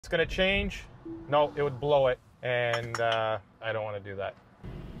It's gonna change. No, it would blow it, and I don't want to do that.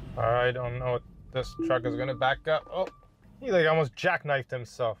 I don't know what this truck is gonna back up. Oh, he like almost jackknifed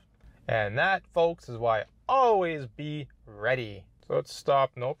himself. And that, folks, is why always be ready. So it's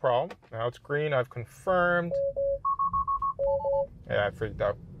stopped, no problem. Now it's green, I've confirmed. Yeah, I freaked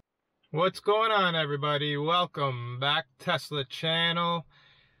out. What's going on, everybody? Welcome back, Tesla channel.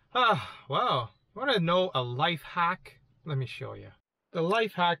 Wow, want to know a life hack? Let me show you. The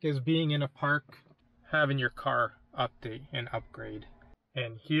life hack is being in a park, having your car update and upgrade.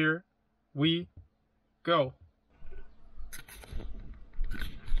 And here we go.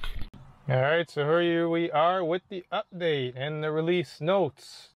 Alright, so here we are with the update and the release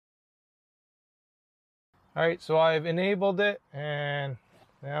notes. Alright, so I've enabled it, and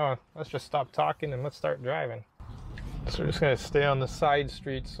now let's just stop talking and let's start driving. So we're just going to stay on the side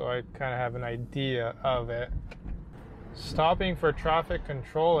streets so I kind of have an idea of it. Stopping for traffic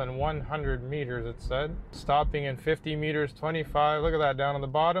control in 100 meters, it said. Stopping in 50 meters, 25. Look at that down on the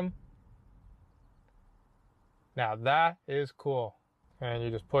bottom. Now that is cool. And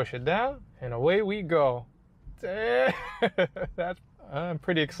you just push it down and away we go. I'm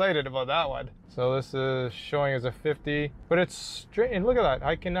pretty excited about that one. So this is showing as a 50, but it's straight. And look at that.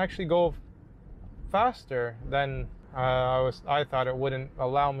 I can actually go faster than I thought it wouldn't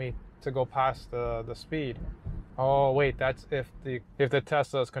allow me to go past the speed. Oh wait, that's if the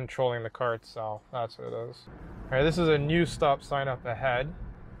Tesla is controlling the car itself. That's what it is. All right, this is a new stop sign up ahead.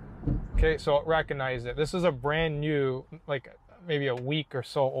 Okay, so it recognized it. This is a brand new, like maybe a week or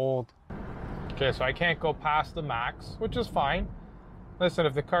so old. Okay, so I can't go past the max, which is fine. Listen,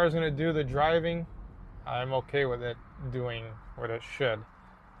 if the car is going to do the driving, I'm okay with it doing what it should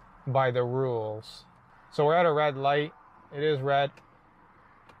by the rules. So we're at a red light. It is red.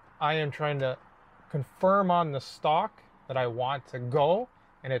 I am trying to confirm on the stock that I want to go,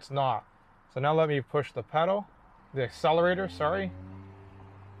 and it's not. So now let me push the pedal, the accelerator, sorry.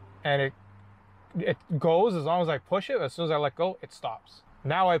 And it goes as long as I push it. As soon as I let go, it stops.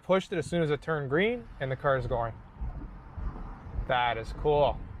 Now I pushed it as soon as it turned green, and the car is going. That is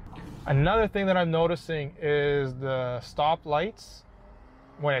cool. Another thing that I'm noticing is the stop lights.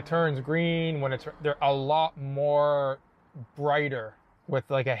 When it turns green, they're a lot more brighter with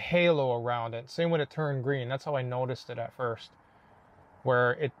like a halo around it. Same when it turned green. That's how I noticed it at first,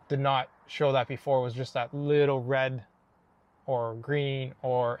 where it did not show that before. It was just that little red or green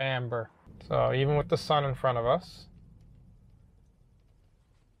or amber. So even with the sun in front of us,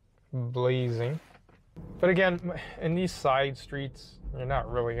 blazing. But again, in these side streets, you're not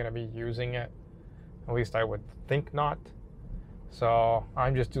really going to be using it. At least I would think not. So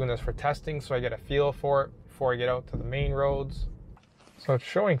I'm just doing this for testing so I get a feel for it before I get out to the main roads. So it's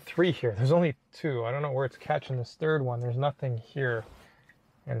showing 3 here. There's only 2. I don't know where it's catching this third one. There's nothing here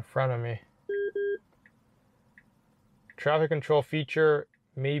in front of me. Traffic control feature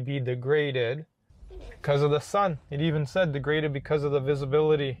may be degraded because of the sun. It even said degraded because of the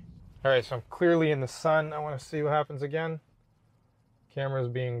visibility. All right, so I'm clearly in the sun. I want to see what happens again. Camera's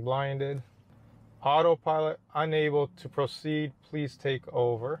being blinded. Autopilot unable to proceed. Please take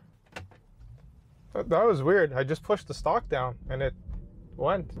over. That was weird. I just pushed the stock down and it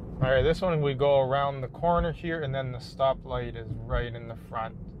went. All right, this one we go around the corner here, and then the stoplight is right in the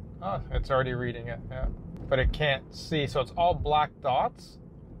front. Oh, it's already reading it, yeah. But it can't see, so it's all black dots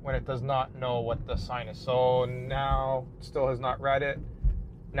when it does not know what the sign is. So now it still has not read it.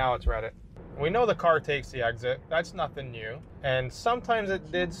 Now it's read it. We know the car takes the exit. That's nothing new. And sometimes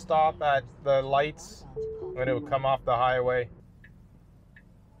it did stop at the lights when it would come off the highway.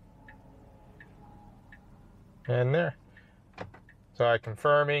 And there. So I'm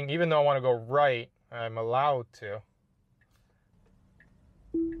confirming, even though I want to go right, I'm allowed to.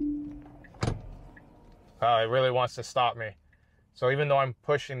 Oh, it really wants to stop me. So even though I'm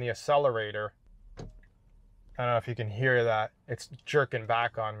pushing the accelerator, I don't know if you can hear that, it's jerking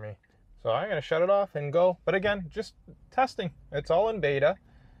back on me. So I'm going to shut it off and go. But again, just testing. It's all in beta.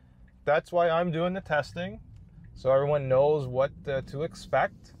 That's why I'm doing the testing, so everyone knows what to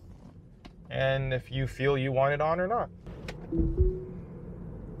expect, and if you feel you want it on or not.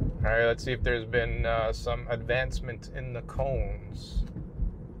 All right, let's see if there's been some advancement in the cones.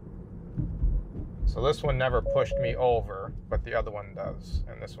 So this one never pushed me over, but the other one does.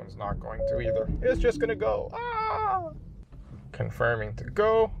 And this one's not going to either. It's just going to go. Ah! Confirming to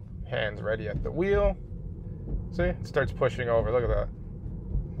go. Hands ready at the wheel. See, it starts pushing over. Look at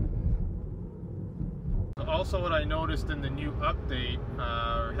that. Also, what I noticed in the new update,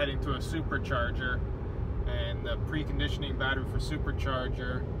 we're heading to a supercharger. And the preconditioning battery for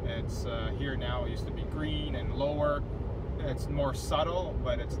supercharger, it's here now. It used to be green and lower. It's more subtle,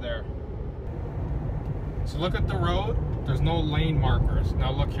 but it's there. So look at the road. There's no lane markers.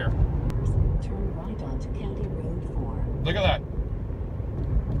 Now look here. Turn right onto County Road 4. Look at that.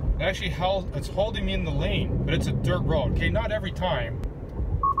 It actually it's holding me in the lane, but it's a dirt road. Okay, not every time.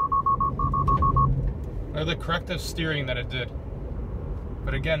 Look at the corrective steering that it did.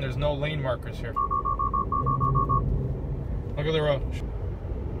 But again, there's no lane markers here. Look at the road.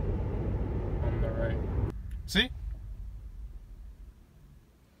 On the right. See?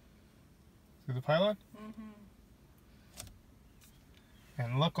 See the pylon? Mm-hmm.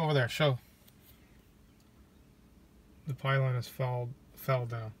 And look over there, show. The pylon has fell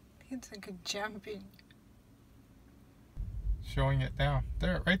down. It's like a jumping. Showing it down.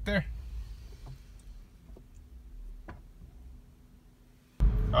 There, right there.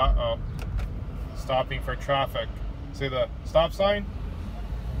 Uh-oh. Stopping for traffic. See the stop sign?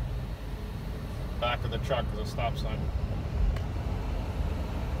 Back of the truck is a stop sign.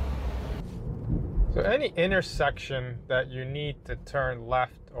 So any intersection that you need to turn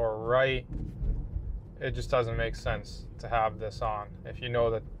left or right, it just doesn't make sense to have this on if you know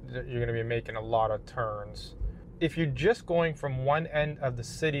that you're going to be making a lot of turns. If you're just going from one end of the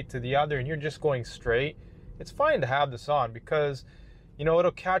city to the other and you're just going straight, it's fine to have this on because, you know,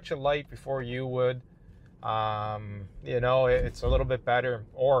 it'll catch a light before you would. You know, it's a little bit better.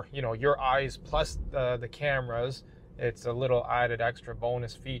 Or, you know, your eyes plus the cameras, it's a little added extra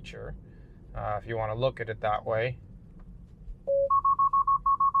bonus feature if you want to look at it that way.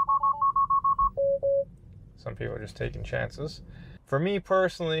 Some people are just taking chances. For me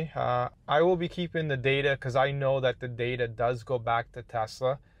personally, I will be keeping the data because I know that the data does go back to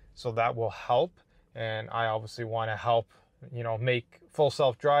Tesla, so that will help. And I obviously want to help, you know, make full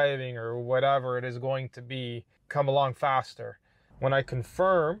self-driving or whatever it is going to be come along faster. When I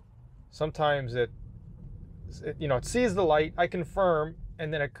confirm, sometimes it you know, it sees the light, I confirm,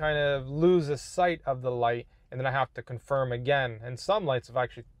 and then it kind of loses sight of the light, and then I have to confirm again. And some lights have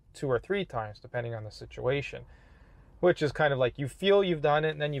actually 2 or 3 times, depending on the situation, which is kind of like you feel you've done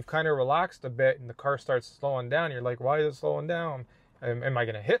it, and then you've kind of relaxed a bit, and the car starts slowing down. You're like, why is it slowing down? Am I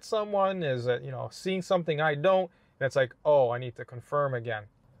going to hit someone? Is it, you know, seeing something I don't? And it's like, oh, I need to confirm again.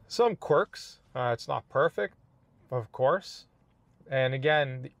 Some quirks. It's not perfect, of course. And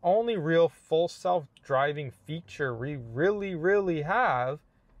again, the only real full self-driving feature we really have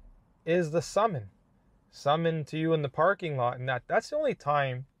is the summon. Summon to you in the parking lot, and that's the only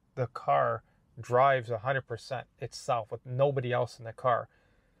time the car drives 100% itself with nobody else in the car.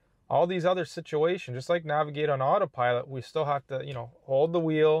 All these other situations, just like navigate on autopilot, we still have to, you know, hold the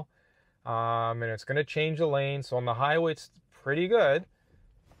wheel, and it's going to change the lane. So on the highway, it's pretty good.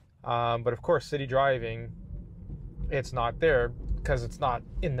 But of course, city driving, it's not there because it's not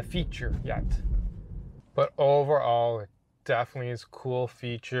in the feature yet. But overall, it definitely is a cool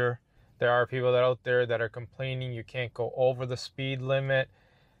feature. There are people that out there that are complaining you can't go over the speed limit.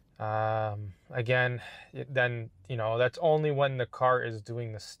 Again, then, you know, that's only when the car is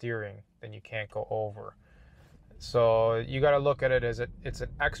doing the steering, then you can't go over. So you got to look at it as it's an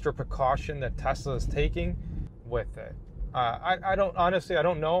extra precaution that Tesla is taking with it. I don't, honestly, I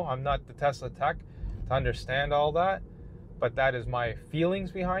don't know. I'm not the Tesla tech to understand all that, but that is my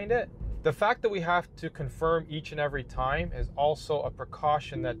feelings behind it. The fact that we have to confirm each and every time is also a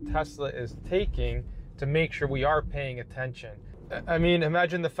precaution that Tesla is taking to make sure we are paying attention. I mean,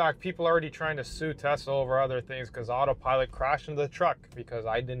 imagine the fact people are already trying to sue Tesla over other things because Autopilot crashed into the truck because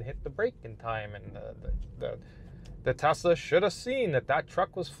I didn't hit the brake in time, and the Tesla should have seen that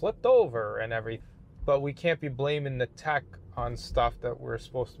truck was flipped over and everything. But we can't be blaming the tech on stuff that we're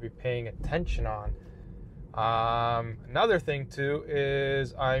supposed to be paying attention on. Another thing too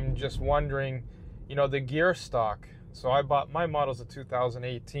is I'm just wondering, you know, the gear stock. So I bought my models of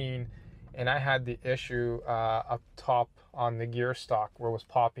 2018, and I had the issue up top on the gear stock where it was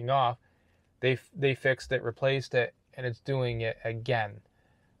popping off. They fixed it, replaced it, and it's doing it again.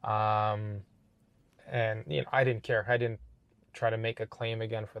 And you know, I didn't care. I didn't try to make a claim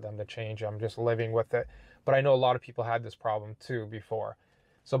again for them to change. I'm just living with it. But I know a lot of people had this problem too before.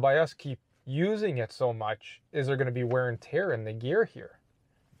 So by us keep using it so much, is there going to be wear and tear in the gear here?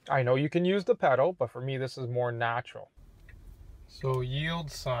 I know you can use the pedal, but for me this is more natural. So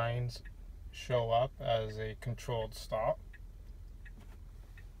yield signs show up as a controlled stop,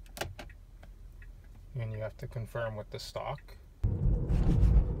 and you have to confirm with the stock.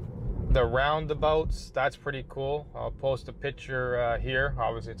 The roundabouts, that's pretty cool. I'll post a picture here.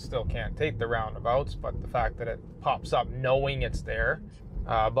 Obviously it still can't take the roundabouts, but the fact that it pops up knowing it's there.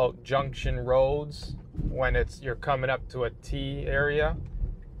 About junction roads, when you're coming up to a T area,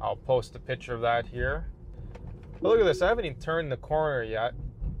 I'll post a picture of that here. But look at this, I haven't even turned the corner yet,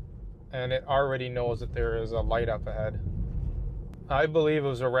 and it already knows that there is a light up ahead. I believe it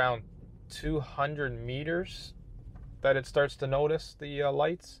was around 200 meters that it starts to notice the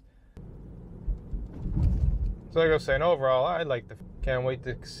lights. So like I was saying, overall, I like the, can't wait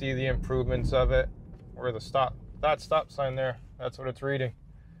to see the improvements of it. Where the stop, that stop sign there, that's what it's reading.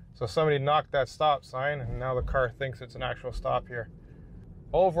 So somebody knocked that stop sign, and now the car thinks it's an actual stop here.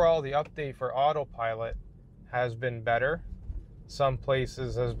 Overall, the update for Autopilot has been better. Some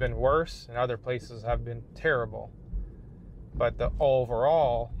places has been worse, and other places have been terrible. But the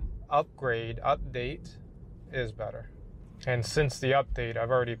overall update is better. And since the update,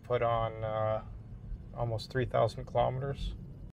 I've already put on almost 3,000 kilometers.